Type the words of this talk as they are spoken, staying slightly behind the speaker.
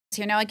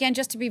Here now, again,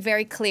 just to be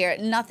very clear,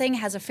 nothing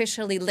has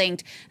officially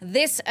linked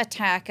this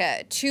attack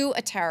to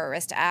a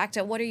terrorist act.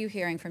 What are you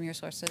hearing from your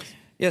sources?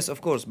 Yes, of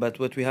course, but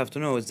what we have to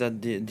know is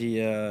that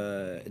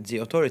the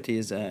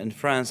authorities in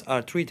France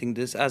are treating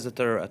this as a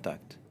terror attack,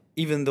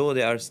 even though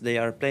they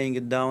are playing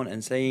it down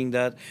and saying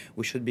that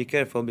we should be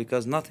careful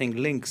because nothing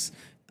links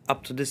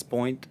up to this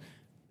point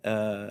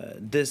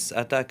this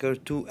attacker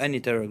to any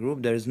terror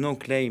group. There is no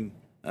claim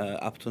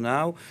up to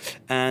now,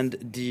 and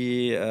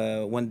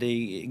when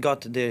they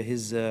got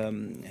his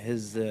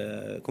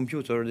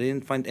computer, they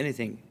didn't find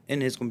anything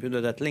in his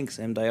computer that links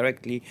him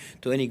directly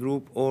to any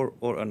group or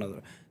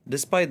another.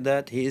 Despite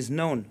that, he is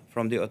known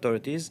from the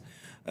authorities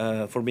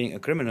for being a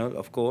criminal,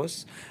 of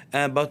course,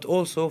 but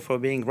also for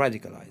being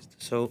radicalized.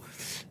 So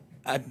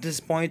at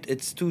this point,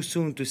 it's too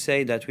soon to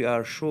say that we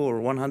are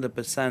sure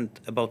 100%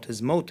 about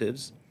his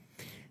motives.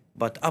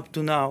 But up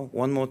to now,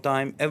 one more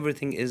time,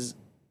 everything is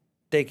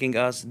taking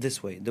us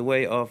this way, the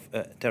way of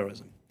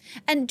terrorism.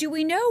 And do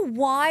we know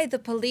why the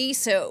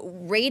police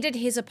raided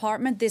his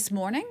apartment this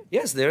morning?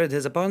 Yes, they raided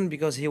his apartment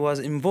because he was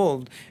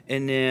involved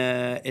in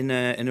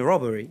a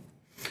robbery.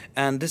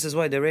 And this is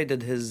why they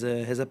raided his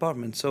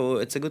apartment. So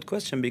it's a good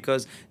question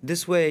because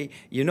this way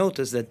you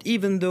notice that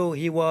even though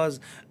he was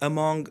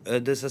among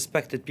the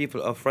suspected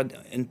people of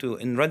in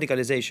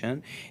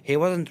radicalization, he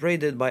wasn't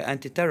raided by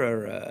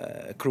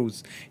anti-terror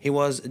crews. He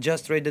was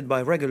just raided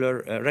by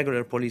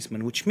regular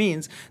policemen, which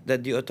means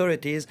that the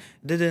authorities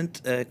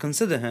didn't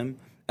consider him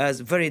as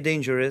very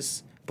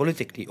dangerous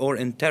politically or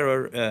in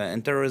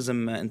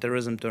terrorism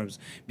terms,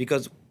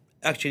 because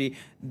actually,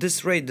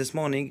 this raid this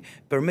morning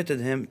permitted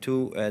him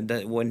to,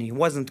 when he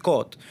wasn't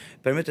caught,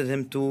 permitted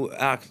him to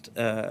act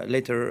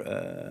later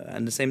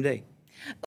on the same day.